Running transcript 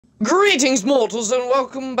Greetings, mortals, and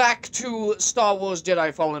welcome back to Star Wars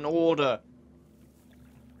Jedi Fallen Order.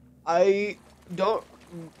 I don't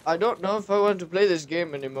know if I want to play this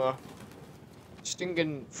game anymore.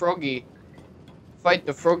 Stinking froggy. Fight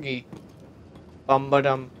the froggy.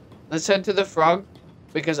 Let's head to the frog,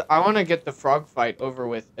 because I want to get the frog fight over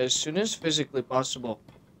with as soon as physically possible.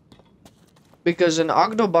 Because an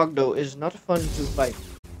oggdo bogdo is not fun to fight.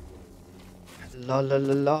 La la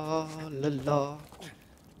la la la la.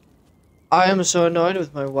 I am so annoyed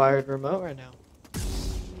with my wired remote right now.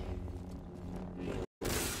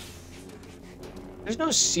 There's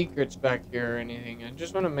no secrets back here or anything. I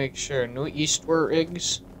just want to make sure. No Easter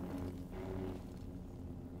eggs.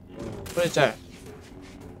 What is that?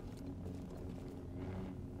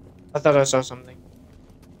 I thought I saw something.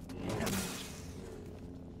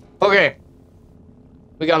 Okay.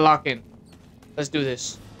 We got lock in. Let's do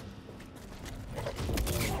this.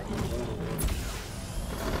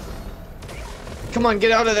 Come on,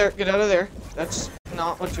 get out of there. Get out of there. That's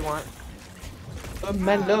not what you want. Oh,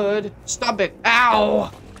 my lord. Stop it.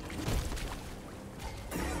 Ow!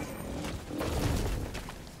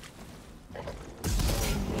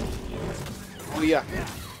 Oh, yeah.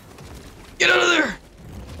 Get out of there!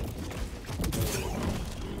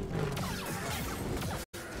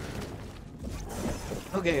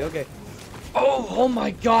 Okay, okay. Oh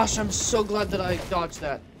my gosh, I'm so glad that I dodged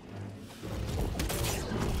that.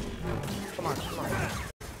 Come on, come on.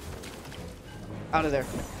 Out of there.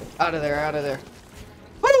 Out of there, out of there.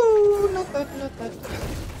 Woo! Not that, not that.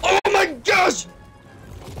 Oh my gosh!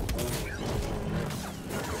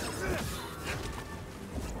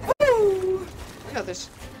 Woo! I got this.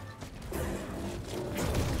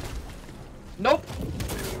 Nope.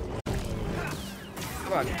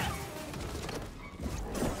 Come on.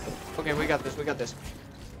 Okay, we got this, we got this.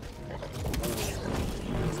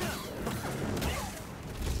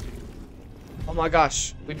 Oh my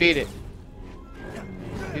gosh, we beat it.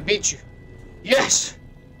 We beat you. Yes!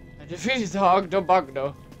 I defeated the oggdo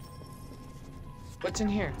bogdo. What's in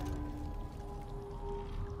here?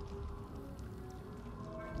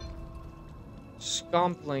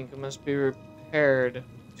 Scomp link must be repaired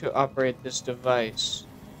to operate this device.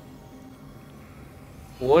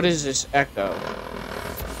 What is this echo?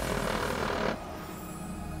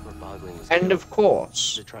 And of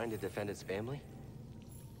course. They're trying to defend its family?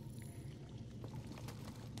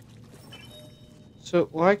 So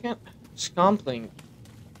why can't Scompling?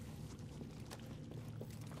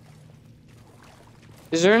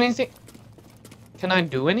 Is there anything? Can I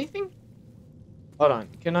do anything? Hold on.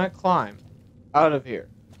 Can I climb out of here?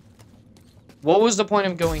 What was the point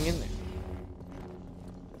of going in there?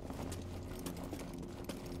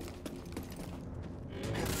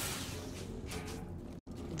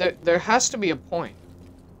 There has to be a point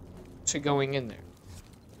to going in there.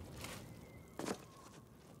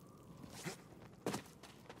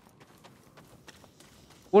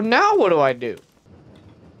 Well, now what do I do?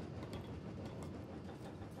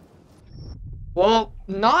 Well,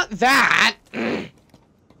 not that.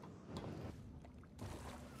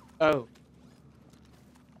 Oh.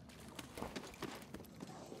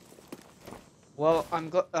 Well,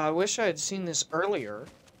 I wish I had seen this earlier.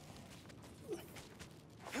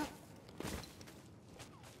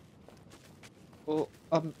 Well,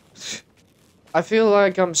 I feel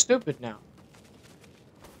like I'm stupid now.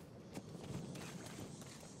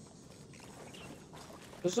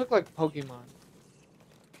 Those look like Pokemon.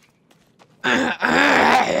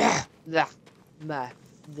 I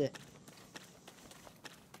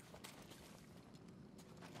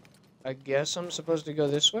guess I'm supposed to go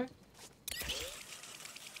this way?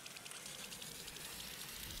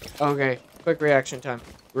 Okay, quick reaction time.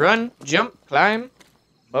 Run, jump, climb,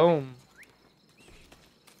 boom.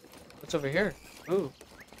 What's over here? Ooh.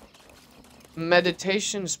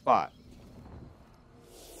 Meditation spot.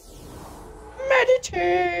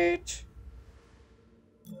 Meditate.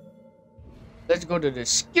 Let's go to the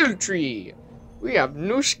skill tree. We have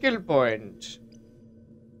new skill points.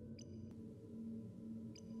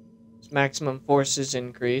 Maximum force is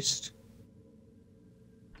increased.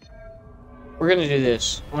 We're gonna do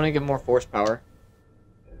this. I want to get more force power.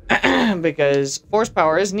 Because force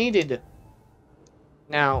power is needed.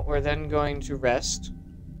 Now, we're then going to rest.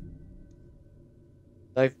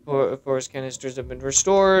 Life force canisters have been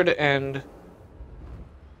restored, and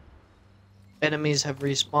enemies have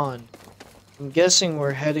respawned. I'm guessing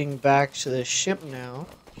we're heading back to the ship now.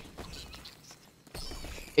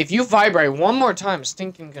 If you vibrate one more time,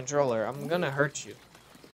 stinking controller, I'm gonna hurt you.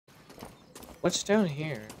 What's down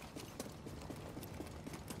here?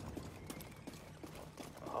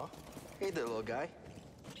 Hey there, little guy.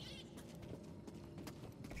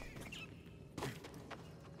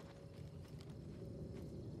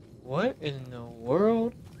 What in the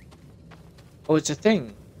world? Oh, it's a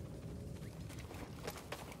thing.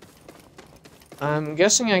 I'm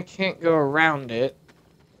guessing I can't go around it.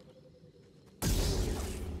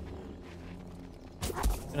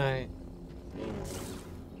 Can I?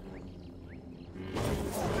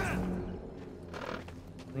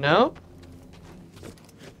 No?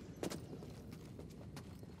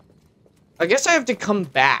 I guess I have to come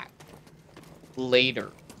back later.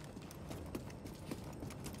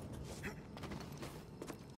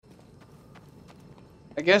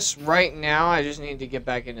 I guess right now I just need to get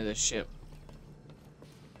back into the ship.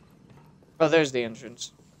 Oh, there's the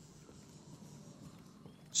entrance.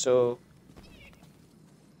 So...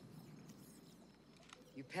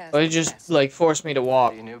 Oh, it just, like, forced me to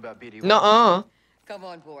walk. You knew about BD1? Nuh-uh. Come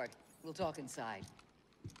on board. We'll talk inside.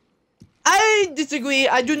 I disagree.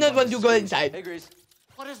 I do not want to go inside. Hey, Grease.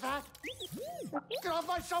 What is that? Get off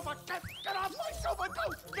my sofa! Get off my sofa!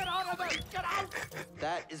 Don't get out of there! Get out!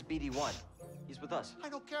 That is BD1. He's with us. I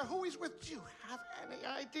don't care who he's with. Do you have any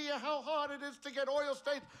idea how hard it is to get oil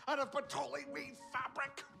stains out of petroleum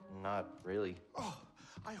fabric? Not really. Oh,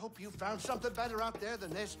 I hope you found something better out there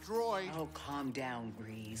than this droid. Oh, calm down,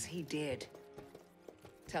 Breeze. He did.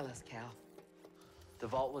 Tell us, Cal. The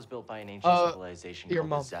vault was built by an ancient civilization your called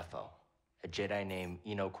mom. the Zepho. A Jedi named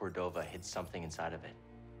Eno Cordova hid something inside of it.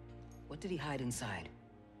 What did he hide inside?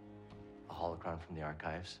 A holocron from the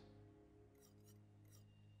archives.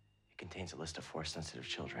 It contains a list of Force-sensitive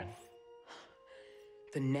children.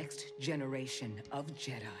 The next generation of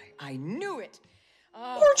Jedi. I knew it!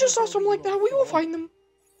 Or just awesome like that. We will find them.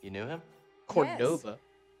 You knew him? Cordova. Yes.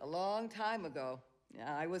 A long time ago.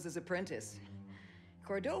 I was his apprentice.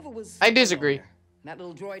 Cordova was... I disagree. That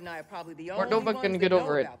little droid and I are probably the only Cordova ones can that get know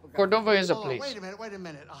over it. about Bogdo. Cordova is a Oh, place. wait a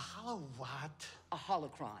minute. A hollow what? A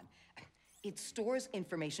holocron. It stores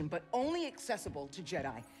information, but only accessible to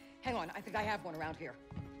Jedi. Hang on, I think I have one around here.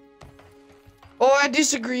 Oh, I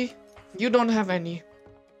disagree. You don't have any.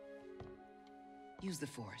 Use the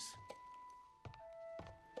Force.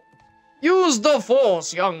 Use the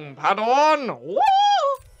Force, young Padawan. Woo!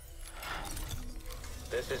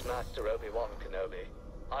 This is Master Obi-Wan Kenobi.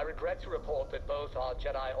 I regret to report that both our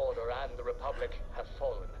Jedi Order and the Republic have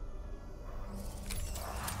fallen.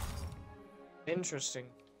 Interesting.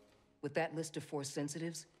 With that list of Force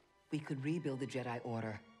sensitives, we could rebuild the Jedi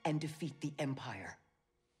Order and defeat the Empire.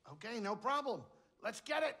 Okay, no problem. Let's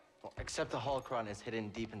get it. Well, except the holocron is hidden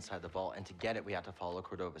deep inside the vault, and to get it, we have to follow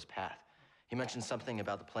Cordova's path. He mentioned something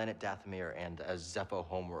about the planet Dathomir and a Zepho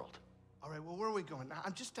homeworld. All right, well, where are we going?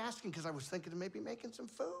 I'm just asking because I was thinking of maybe making some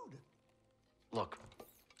food. Look,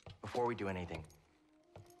 before we do anything,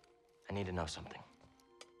 I need to know something.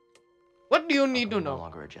 What do you need to I'm no know?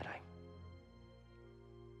 longer a Jedi.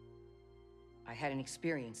 I had an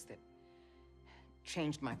experience that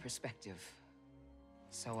changed my perspective.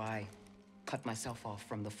 So I cut myself off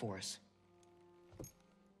from the Force.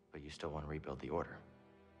 But you still want to rebuild the Order.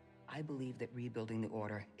 I believe that rebuilding the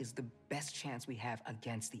Order is the best chance we have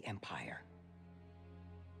against the Empire.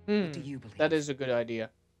 What do you believe? That is a good idea.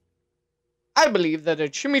 I believe that a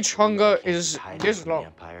chimichanga is this The long.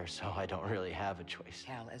 Empire, so I don't really have a choice.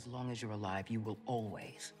 Cal, as long as you're alive, you will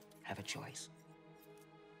always have a choice.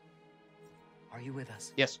 Are you with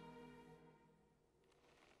us? Yes.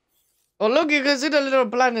 Oh, look, you can see the little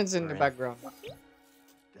planets in the background.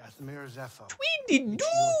 Dathomir Zepho. Tweety It's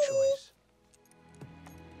your choice.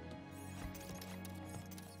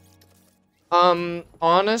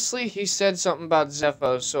 Honestly, he said something about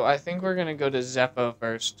Zepho, so I think we're gonna go to Zepho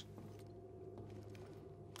first.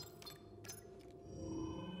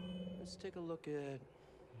 Let's take a look at...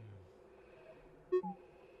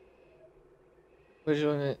 Which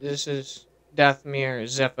one? This is Dathomir,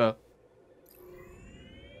 Zepho.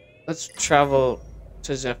 Let's travel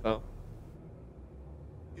to Zepho.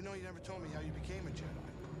 You know, you never told me how you became a Jedi.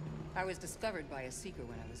 I was discovered by a Seeker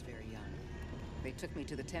when I was very young. They took me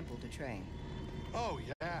to the temple to train. Oh,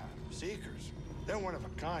 yeah. Seekers. They're one of a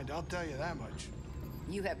kind, I'll tell you that much.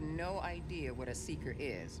 You have no idea what a Seeker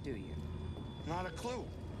is, do you? Not a clue.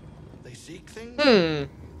 They seek things?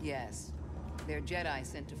 Yes. They're Jedi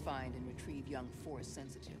sent to find and retrieve young Force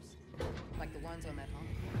sensitives. Like the ones on that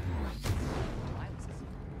hologram. I was a Seeker.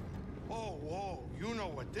 Whoa, whoa. You know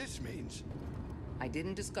what this means. I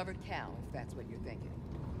didn't discover Cal, if that's what you're thinking.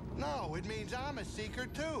 No, it means I'm a seeker,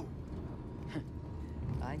 too.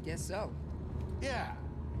 I guess so. Yeah.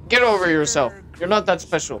 Get over yourself. You're not that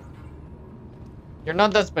special. You're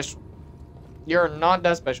not that special. You're not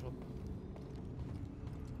that special.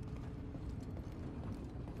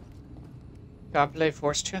 Can I play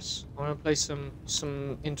Force chess? I want to play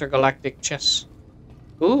some intergalactic chess.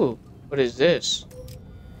 Ooh, what is this?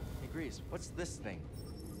 please, what's this thing?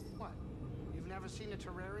 What? You've never seen a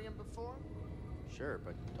terrarium before? Sure,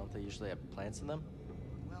 but don't they usually have plants in them?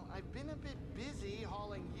 Well, I've been a bit busy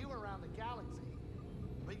hauling you around the galaxy.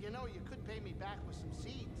 But you know, you could pay me back with some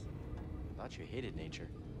seeds. I thought you hated nature.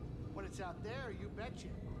 When it's out there, you betcha.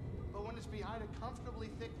 But when it's behind a comfortably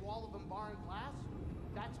thick wall of embarring glass,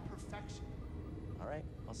 that's perfection. All right,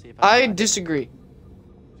 I'll see if I I can find it. disagree.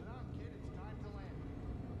 Sit down, kid. It's time to land.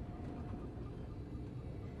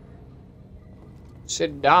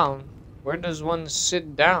 Sit down. Where does one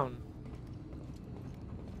sit down?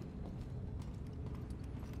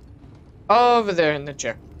 Over there in the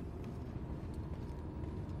chair.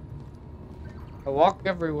 I walk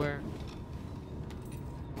everywhere.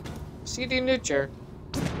 Seat in the chair.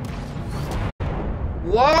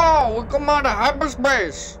 Whoa! We come out of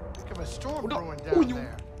hyperspace! Think of a storm brewing down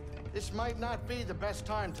there. This might not be the best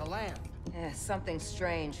time to land. Something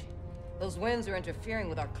strange. Those winds are interfering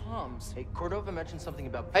with our comms. Hey, Cordova mentioned something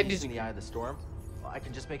about I peace in disagree. the eye of the storm. Well, I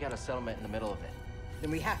can just make out a settlement in the middle of it.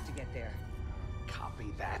 Then we have to get there. Copy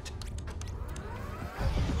that.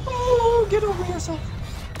 Oh, get over yourself.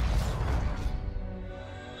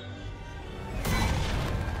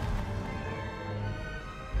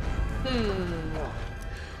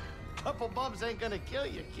 Couple bumps ain't gonna kill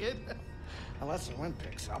you, kid. Unless the wind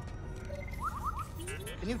picks up.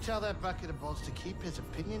 Can you tell that bucket of balls to keep his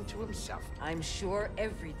opinion to himself? I'm sure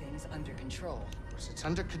everything's under control. Of course, it's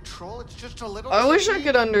under control. It's just a little. I wish I tricky.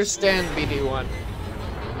 could understand BD1.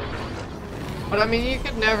 But I mean, you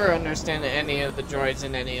could never understand any of the droids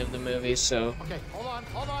in any of the movies, so... Okay, hold on,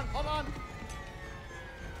 hold on, hold on.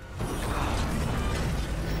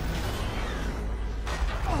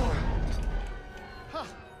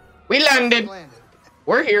 We landed! Landed.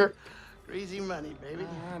 We're here. Greasy money, baby.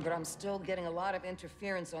 But I'm still getting a lot of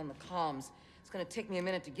interference on the comms. It's gonna take me a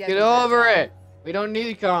minute to get Get to that over tower. it. We don't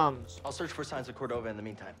need comms. I'll search for signs of Cordova in the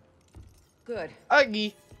meantime. Good.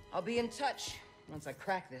 Uggy. I'll be in touch once I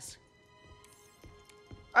crack this.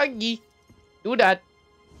 Uggy. Do that.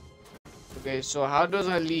 Okay, so how does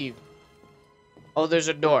I leave? Oh, there's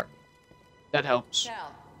a door. That helps.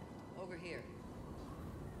 Cal, over here.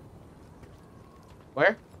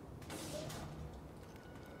 Where?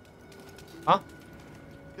 Huh?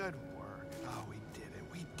 Good work. Oh, we did it.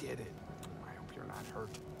 We did it. I hope you're not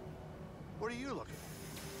hurt. What are you looking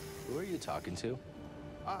Who are you talking to?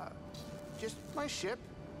 at? Just my ship,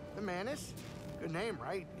 the Manus. Good name,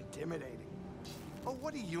 right? Intimidating. Oh,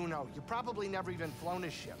 what do you know? You probably never even flown a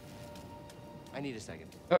ship. I need a second.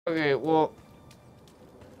 Okay, well...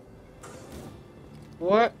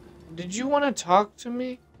 What? Did you want to talk to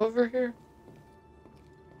me over here?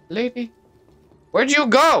 Lady? Where'd you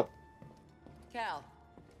go? Cal,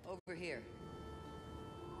 over here.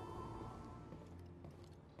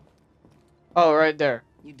 Oh, right there.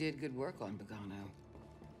 You did good work on Bogano.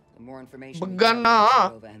 The more information we Bogano. have on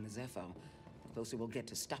Cordova and the Zepho, the closer we'll get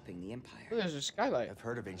to stopping the Oh, Empire. there's a skylight. I've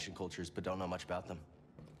heard of ancient cultures, but don't know much about them.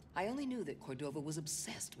 I only knew that Cordova was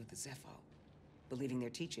obsessed with the Zepho, believing their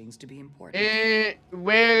teachings to be important.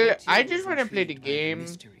 Well, They, too, I just was want to play the intrigued by the game.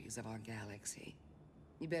 mysteries of our galaxy.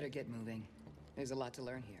 You better get moving. There's a lot to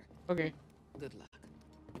learn here. Okay. Good luck.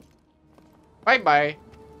 Bye-bye.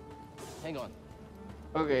 Hang on.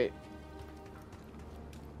 Okay.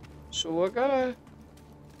 So we're gonna...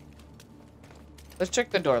 Let's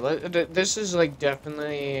check the door. This is like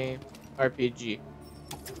definitely RPG.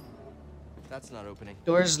 That's not opening.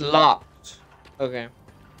 Door's locked. Okay.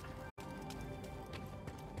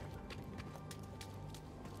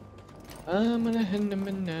 I'm gonna hit them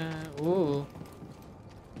in now. Ooh.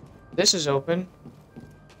 This is open.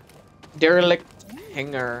 Derelict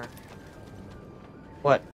hangar.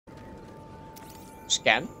 What?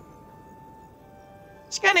 Scan?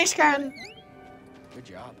 Scanny scan! Good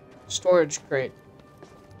job. Storage crate.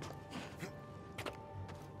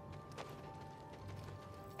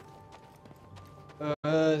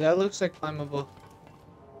 That looks like climbable.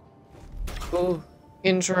 Ooh.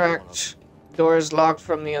 Interact. Door is locked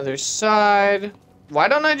from the other side. Why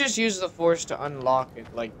don't I just use the force to unlock it?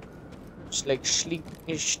 Like, just like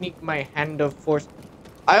sneak my hand of force.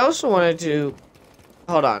 I also wanted to...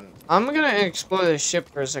 Hold on. I'm gonna explore the ship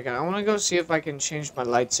for a second. I want to go see if I can change my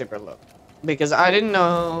lightsaber look. Because I didn't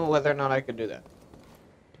know whether or not I could do that.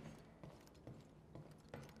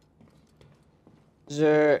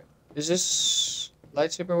 Is this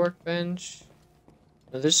lightsaber workbench?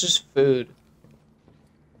 No, this is food.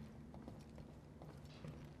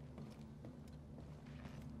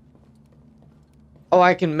 Oh,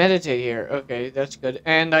 I can meditate here. Okay, that's good.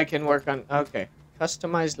 And I can work on... Okay.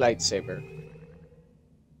 Customized lightsaber.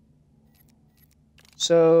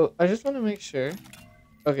 So, I just want to make sure.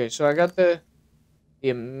 Okay, so I got the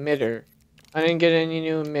emitter. I didn't get any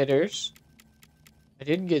new emitters. I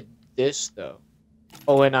did get this, though.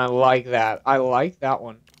 Oh, and I like that. I like that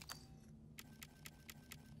one.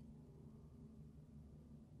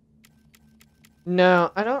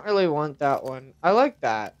 No, I don't really want that one. I like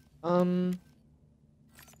that.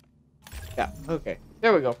 Yeah, okay.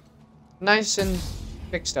 There we go. Nice and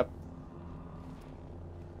fixed up.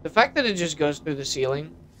 The fact that it just goes through the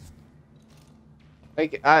ceiling.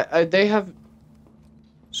 Like, they have...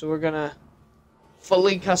 So we're gonna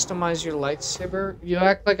fully customize your lightsaber. You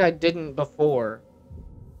act like I didn't before.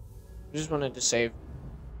 I just wanted to save.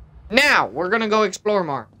 Now, we're gonna go explore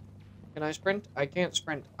more. Can I sprint? I can't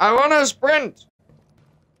sprint. I wanna sprint!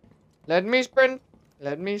 Let me sprint.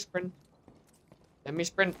 Let me sprint. Let me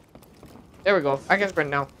sprint. There we go. I can sprint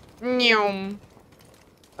now. Nyum.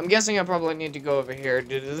 I'm guessing I probably need to go over here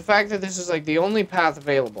due to the fact that this is like the only path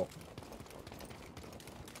available.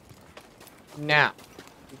 Now,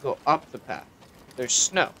 we go up the path. There's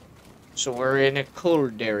snow. So we're in a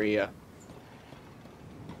cold area.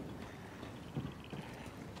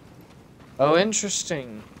 Oh,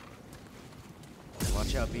 interesting.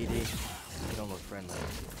 Watch out, BD. You don't look friendly.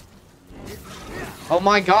 Oh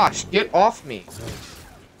my gosh, get off me.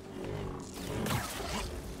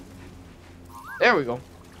 There we go.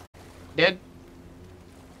 Dead.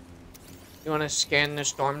 You want to scan the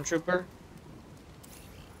stormtrooper?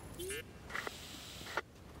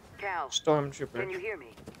 Cal, Stormtrooper. can you hear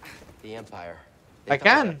me? The Empire. I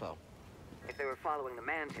can. If they were following the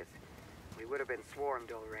Mantis, we would have been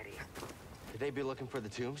swarmed already. Could they be looking for the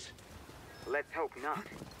tombs? Let's hope not.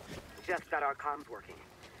 Just got our comms working.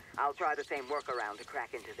 I'll try the same workaround to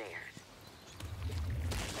crack into theirs.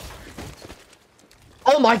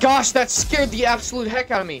 Oh my gosh, that scared the absolute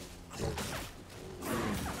heck out of me.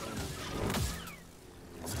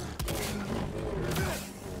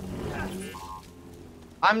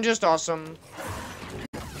 I'm just awesome.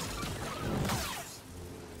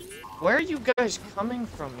 Where are you guys coming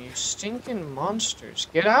from, you stinking monsters?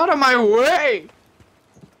 Get out of my way!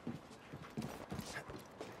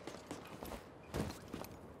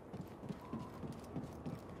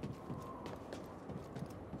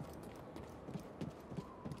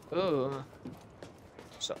 Ooh.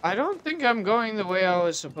 So I don't think I'm going the way I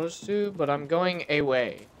was supposed to, but I'm going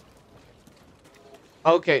away.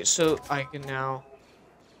 Okay, so I can now...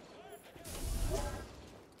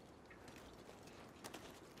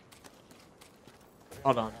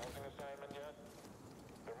 Hold on.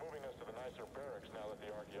 They're moving us to the nicer barracks now that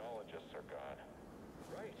the archaeologists are gone.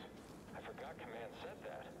 Right. I forgot Command said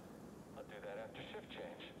that. I'll do that after shift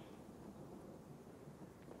change.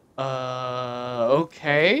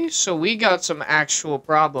 Okay. So we got some actual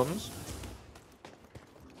problems.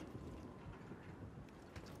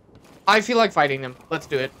 I feel like fighting them. Let's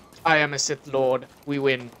do it. I am a Sith Lord. We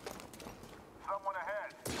win. Someone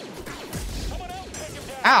ahead. Someone else take him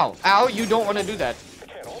down. Ow! Ow! You don't want to do that. They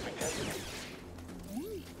can't all be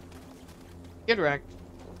dead. Get wrecked.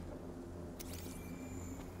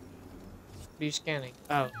 What are you scanning?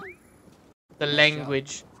 Oh. The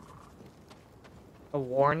language. A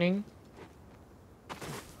warning?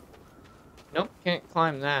 Nope, can't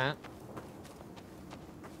climb that.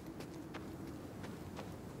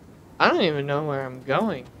 I don't even know where I'm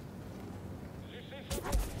going.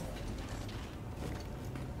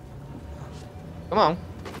 Come on.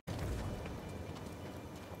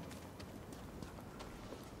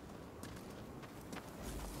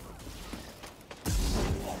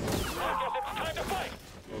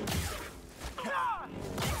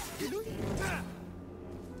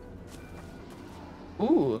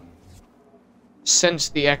 Ooh. Sense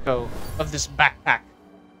the echo of this backpack.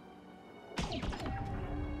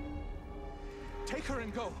 Take her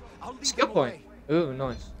and go. I'll lead Skill them point. away. Ooh,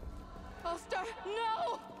 nice. Ulster,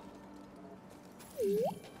 no!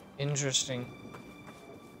 Interesting.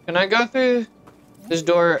 Can I go through this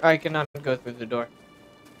door? I cannot go through the door.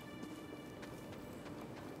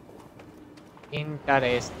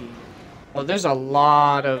 Interesting. Oh, there's a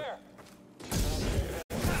lot of...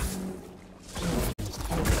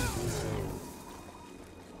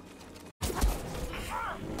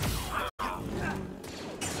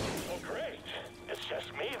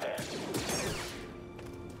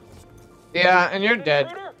 Yeah, and you're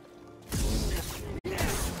dead.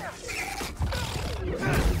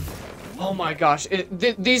 Oh my gosh,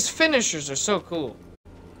 these finishers are so cool.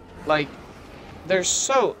 Like, they're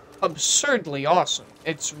so absurdly awesome.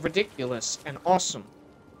 It's ridiculous and awesome.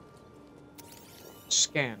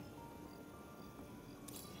 Scan.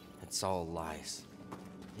 It's all lies.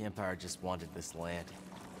 The Empire just wanted this land.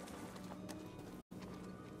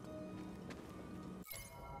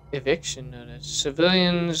 Eviction notice.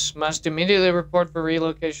 Civilians must immediately report for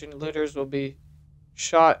relocation. Looters will be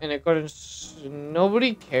shot in accordance.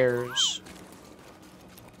 Nobody cares.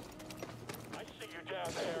 I see you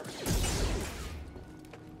down there.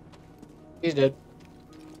 He's dead.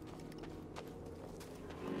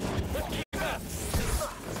 You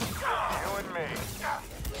and me.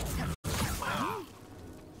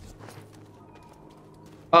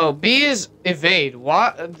 Oh, B is evade.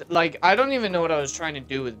 What? Like, I don't even know what I was trying to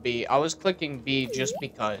do with B. I was clicking B just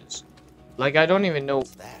because. Like, I don't even know.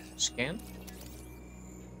 What's that? Scan?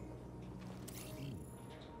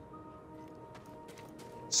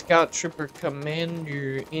 Scout Trooper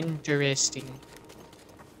Commander. Interesting.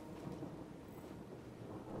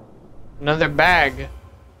 Another bag.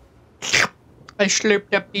 I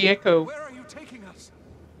slurped up the echo. Where are you taking us?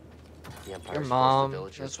 The Empire Your forced mom. the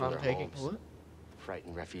villagers That's from what I'm their taking. homes, What?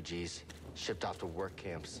 frightened refugees, shipped off to work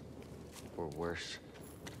camps, or worse.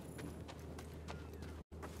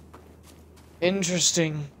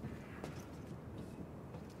 Interesting.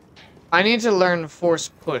 I need to learn force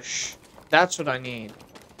push. That's what I need.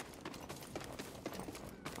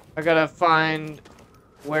 I gotta find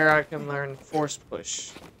where I can learn force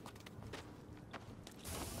push.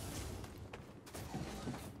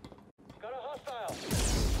 Got a hostile.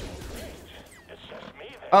 It's just me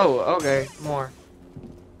there. Oh, okay. More.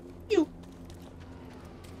 You.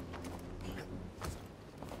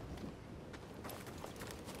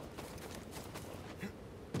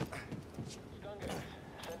 Skungers,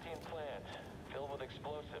 sentient plant, filled with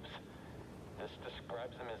explosives. This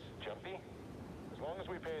describes them as jumpy? As long as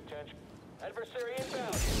we pay attention. Adversary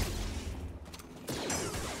inbound!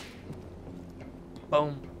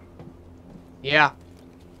 Boom. Yeah.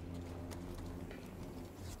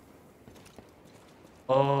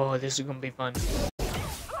 Oh, this is gonna be fun.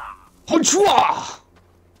 Honchwa!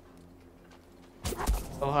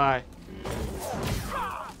 Oh, hi.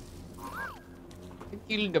 I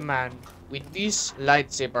killed a man with this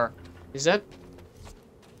lightsaber. Is that...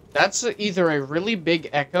 That's either a really big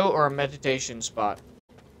echo or a meditation spot.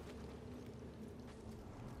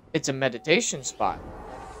 It's a meditation spot.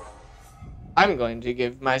 I'm going to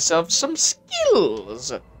give myself some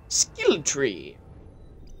skills. Skill tree.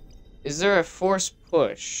 Is there a force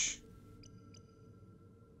push?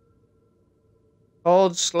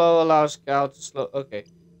 Hold slow allows scout to slow. Okay.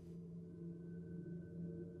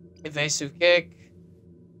 Evasive kick.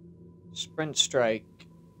 Sprint strike.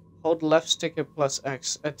 Hold left sticker plus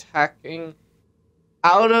X. Attacking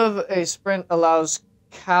out of a sprint allows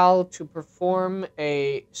Cal to perform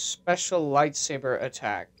a special lightsaber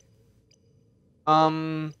attack.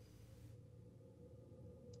 I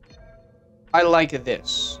like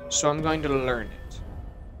this, so I'm going to learn it.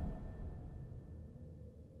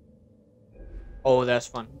 Oh, that's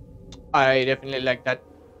fun. I definitely like that.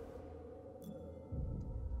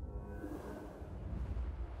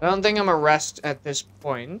 I don't think I'm a rest at this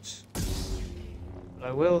point, but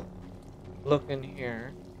I will look in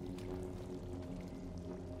here.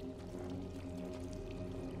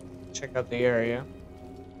 Check out the area.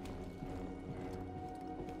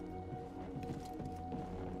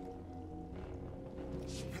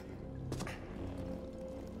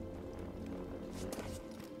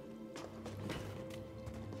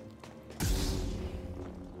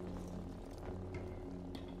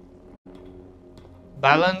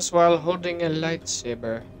 Balance while holding a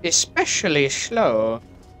lightsaber, especially slow.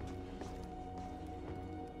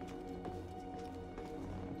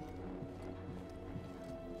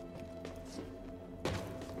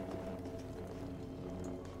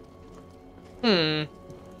 I'm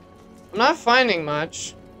not finding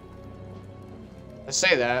much. I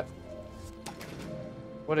say that.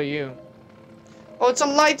 What are you? Oh, it's a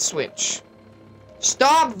light switch.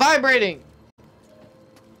 Stop vibrating!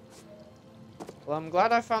 Well, I'm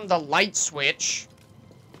glad I found the light switch.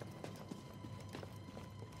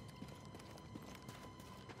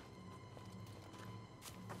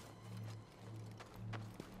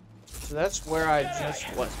 So that's where I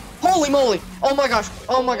just was. Holy moly! Oh my gosh!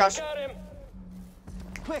 Oh my gosh! Got him!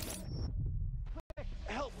 Quick!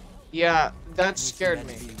 Help! Yeah, that scared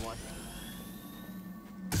me.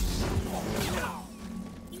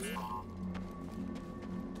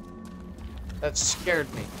 That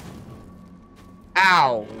scared me.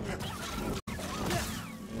 Ow!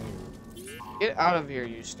 Get out of here,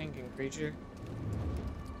 you stinking creature.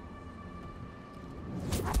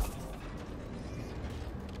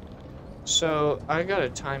 So, I gotta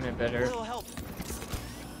time it better. Little help.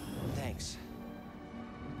 Thanks.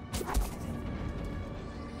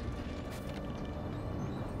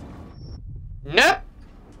 Nope!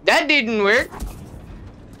 That didn't work!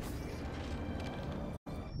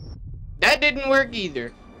 didn't work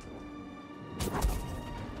either.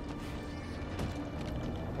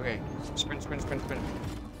 Okay. Sprint, sprint, sprint, sprint.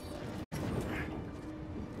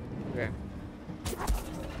 Okay.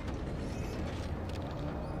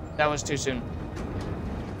 That was too soon.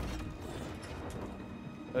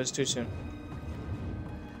 That was too soon.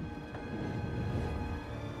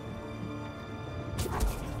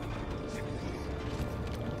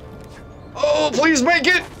 Oh, please make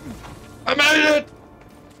it! I made it!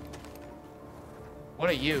 What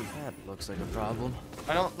are you? That looks like a problem.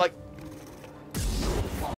 I don't like...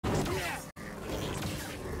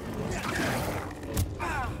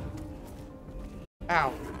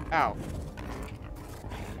 Ow. Ow.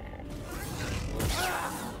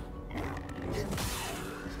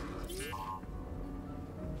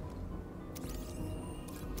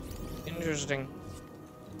 Interesting.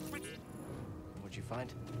 What'd you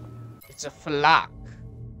find? It's a flock.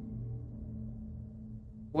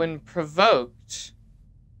 When provoked,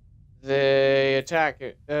 they attack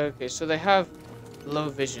it. Okay, so they have low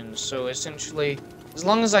vision. So essentially, as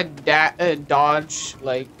long as I dodge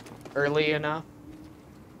like early enough.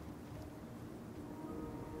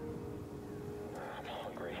 I'm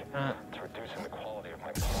hungry. It's reducing the quality of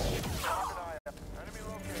my posture. Enemy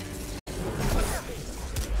located.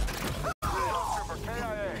 Trooper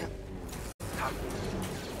KIA.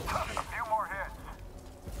 A few more hits.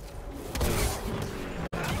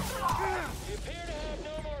 You appear to have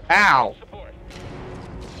no more Ow! support.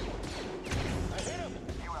 I hit him.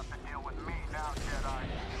 You have to deal with me now, Jedi.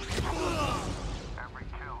 Every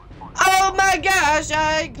kill is for Oh my gosh!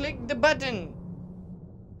 I clicked the button.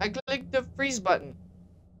 I clicked the freeze button.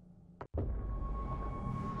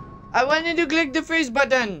 I wanted to click the freeze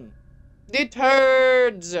button. The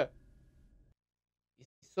turds. It's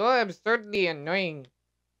so absurdly annoying.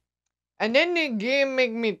 And then the game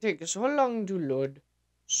make me take so long to load.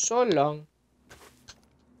 So long.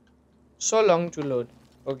 So long to load.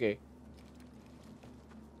 Okay.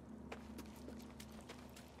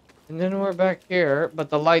 And then we're back here, but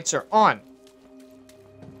the lights are on.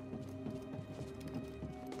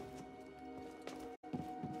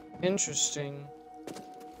 Interesting.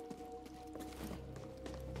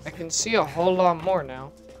 I can see a whole lot more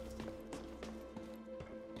now.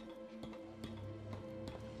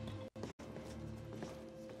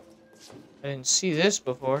 I didn't see this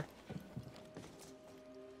before.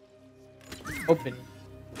 Open.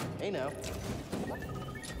 Hey now.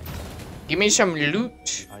 Give me some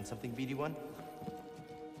loot. Find something, BD1?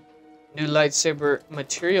 New lightsaber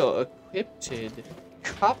material equipped.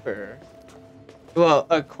 Copper. Well,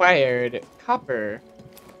 acquired copper.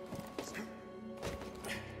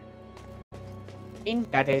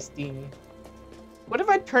 Interesting. What if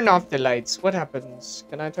I turn off the lights? What happens?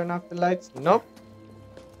 Can I turn off the lights? Nope.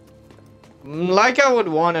 Like I would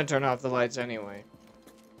want to turn off the lights anyway.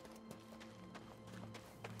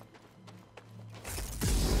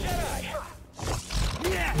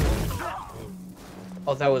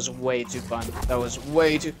 Oh, that was way too fun. That was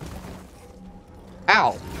way too...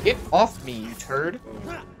 Ow! Get off me, you turd.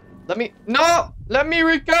 Let me... No! Let me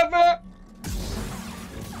recover!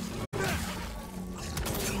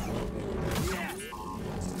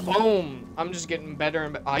 Boom! I'm just getting better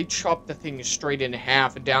and better. I chopped the thing straight in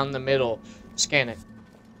half, down the middle. Scan it.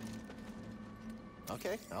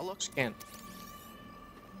 Okay, I'll look. Scan.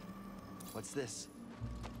 What's this?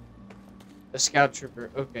 The scout trooper.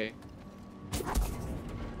 Okay.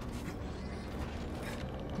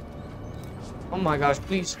 Oh my gosh,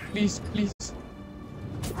 please, please, please.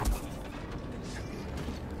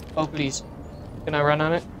 Oh, please. Can I run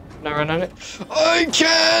on it? Can I run on it? I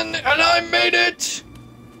can! And I made it!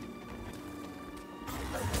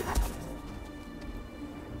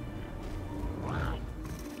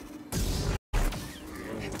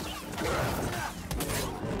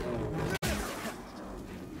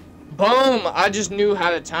 Boom! I just knew how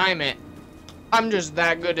to time it. I'm just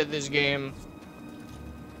that good at this game.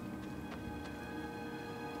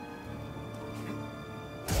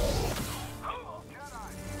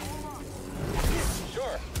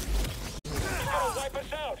 Sure. He's gonna wipe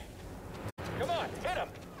us out. Come on, hit him.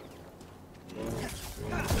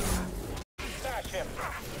 Smash him.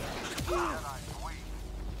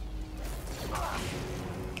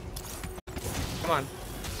 Come on.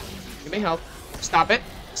 Give me help. Stop it.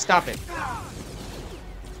 Stop it.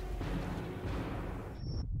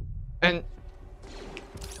 And...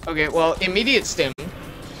 Okay, well, immediate stim.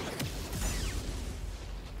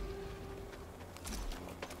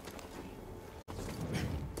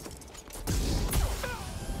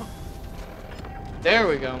 There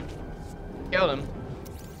we go. Killed him.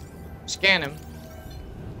 Scan him.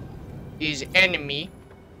 He's enemy.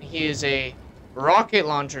 He is a Rocket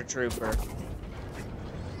launcher trooper.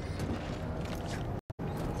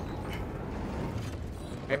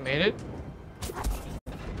 I made it.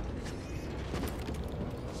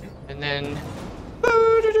 And then...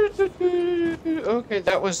 Okay,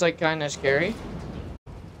 that was like kind of scary.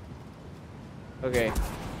 Okay.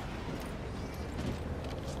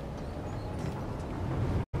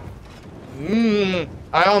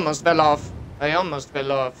 I almost fell off. I almost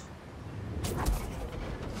fell off.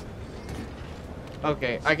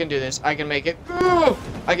 Okay, I can do this. I can make it. Ooh,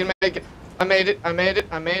 I can make it. I made it. I made it.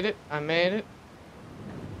 I made it. I made it.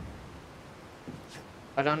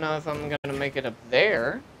 I don't know if I'm gonna make it up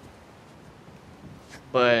there,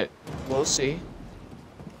 but we'll see.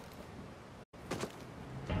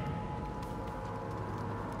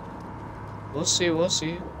 We'll see. We'll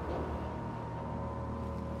see.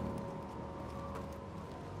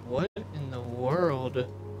 What in the world?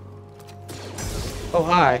 Oh,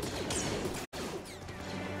 hi.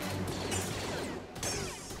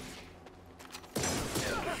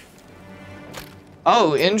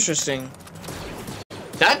 Oh, interesting.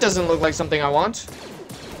 That doesn't look like something I want.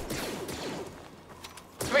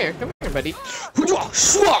 Come here, buddy.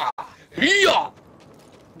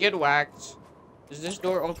 Get whacked. Is this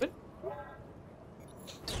door open?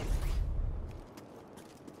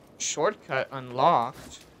 Shortcut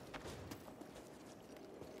unlocked.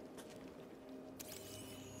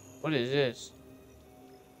 What is this?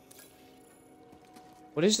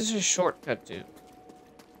 What is this a shortcut to?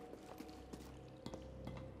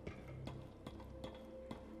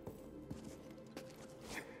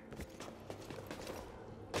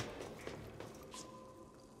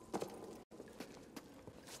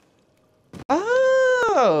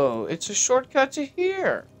 Oh, it's a shortcut to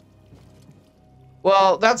here.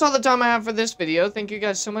 Well, that's all the time I have for this video. Thank you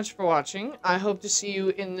guys so much for watching. I hope to see you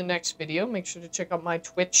in the next video. Make sure to check out my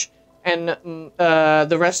Twitch and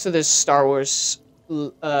the rest of this Star Wars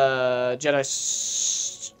Jedi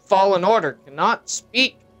Fallen Order. Cannot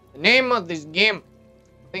speak the name of this game.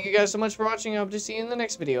 Thank you guys so much for watching. I hope to see you in the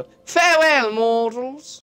next video. Farewell, mortals!